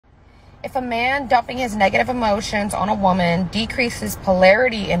If a man dumping his negative emotions on a woman decreases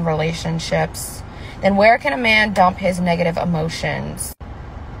polarity in relationships, then where can a man dump his negative emotions?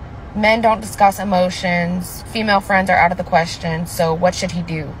 Men don't discuss emotions. Female friends are out of the question. So what should he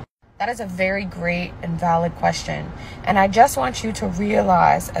do? That is a very great and valid question. And I just want you to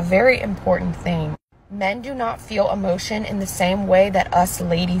realize a very important thing. Men do not feel emotion in the same way that us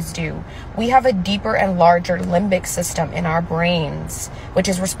ladies do. We have a deeper and larger limbic system in our brains, which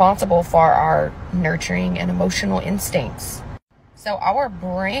is responsible for our nurturing and emotional instincts. So our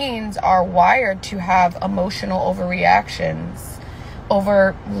brains are wired to have emotional overreactions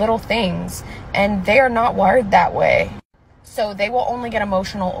over little things, and they are not wired that way. So they will only get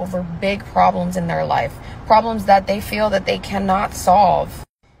emotional over big problems in their life, problems that they feel that they cannot solve.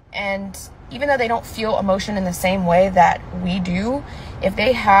 And even though they don't feel emotion in the same way that we do, if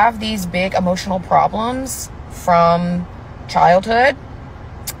they have these big emotional problems from childhood,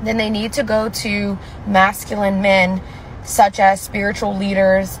 then they need to go to masculine men such as spiritual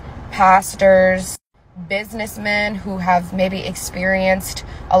leaders, pastors, businessmen who have maybe experienced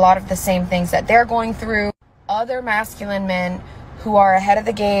a lot of the same things that they're going through, other masculine men who are ahead of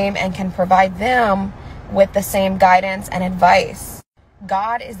the game and can provide them with the same guidance and advice.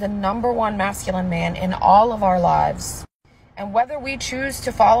 God is the number one masculine man in all of our lives. And whether we choose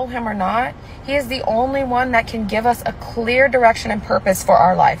to follow him or not, he is the only one that can give us a clear direction and purpose for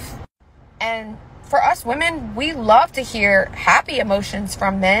our life. And for us women, we love to hear happy emotions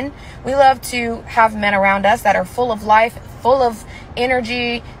from men. We love to have men around us that are full of life, full of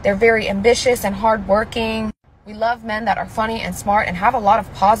energy. They're very ambitious and hardworking. We love men that are funny and smart and have a lot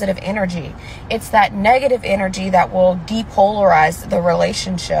of positive energy. It's that negative energy that will depolarize the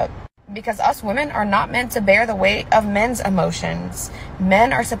relationship. Because us women are not meant to bear the weight of men's emotions.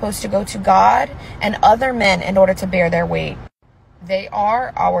 Men are supposed to go to God and other men in order to bear their weight. They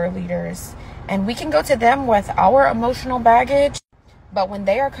are our leaders, and we can go to them with our emotional baggage. But when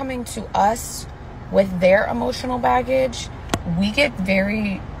they are coming to us with their emotional baggage, we get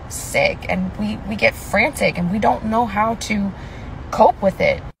very sick and we get frantic and we don't know how to cope with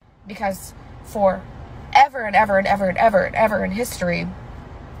it. Because for ever and ever and ever and ever and ever in history,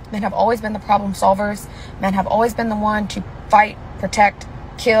 men have always been the problem solvers. Men have always been the one to fight, protect,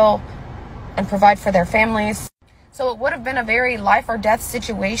 kill, and provide for their families. So it would have been a very life or death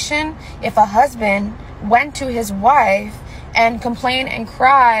situation if a husband went to his wife and complained and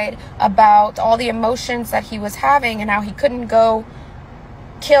cried about all the emotions that he was having and how he couldn't go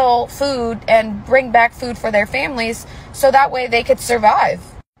kill food and bring back food for their families so that way they could survive.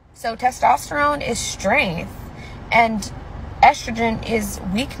 So testosterone is strength and estrogen is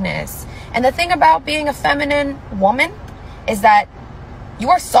weakness. And the thing about being a feminine woman is that you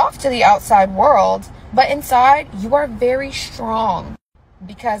are soft to the outside world, but inside you are very strong.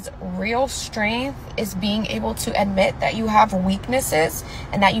 Because real strength is being able to admit that you have weaknesses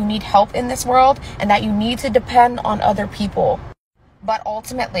and that you need help in this world and that you need to depend on other people. But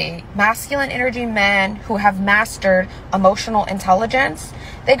ultimately, masculine energy men who have mastered emotional intelligence,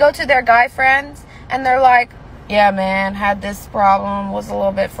 they go to their guy friends and they're like, yeah, man, had this problem, was a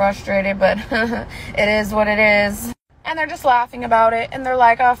little bit frustrated, but it is what it is. And they're just laughing about it. And they're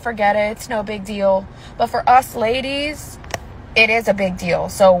like, oh, forget it. It's no big deal. But for us ladies, it is a big deal.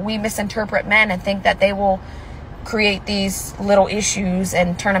 So we misinterpret men and think that they will create these little issues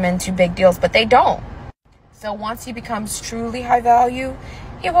and turn them into big deals, but they don't. So once he becomes truly high value,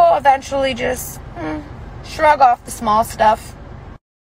 he will eventually just shrug off the small stuff